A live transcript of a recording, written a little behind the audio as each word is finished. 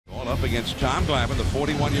up against Tom Glavine, the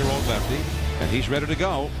 41-year-old lefty, and he's ready to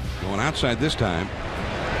go. Going outside this time.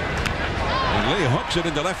 And Lee hooks it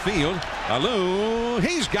into left field. Alou,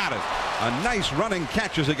 he's got it. A nice running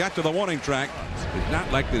catch as he got to the warning track. He's not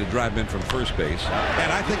likely to drive him in from first base.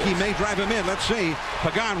 And I think he may drive him in. Let's see.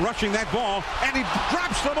 Pagan rushing that ball, and he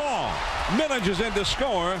drops the ball. Millage is in to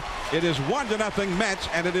score. It is 1-0 Mets,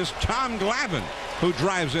 and it is Tom Glavine who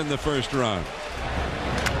drives in the first run.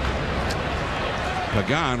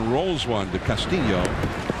 Pagan rolls one to Castillo.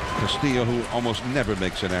 Castillo, who almost never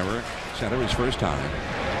makes an error. Center his first time.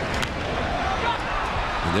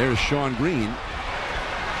 And there's Sean Green.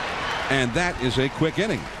 And that is a quick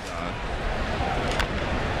inning.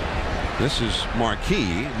 This is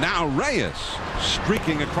Marquis. Now Reyes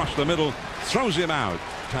streaking across the middle, throws him out.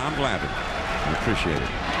 Tom Glavine. I appreciate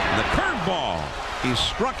it. And the curveball. He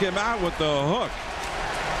struck him out with the hook.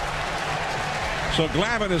 So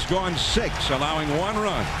Glavine has gone 6, allowing 1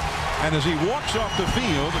 run. And as he walks off the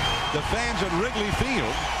field, the fans at Wrigley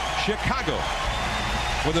Field, Chicago,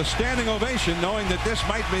 with a standing ovation, knowing that this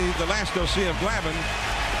might be the last they'll see of Glavine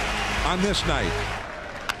on this night.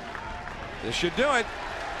 This should do it.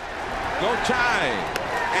 Go tie.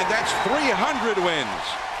 And that's 300 wins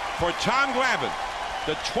for Tom Glavine,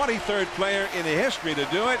 the 23rd player in the history to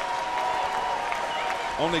do it.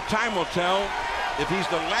 Only time will tell if he's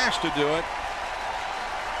the last to do it.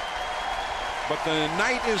 But the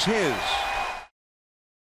night is his.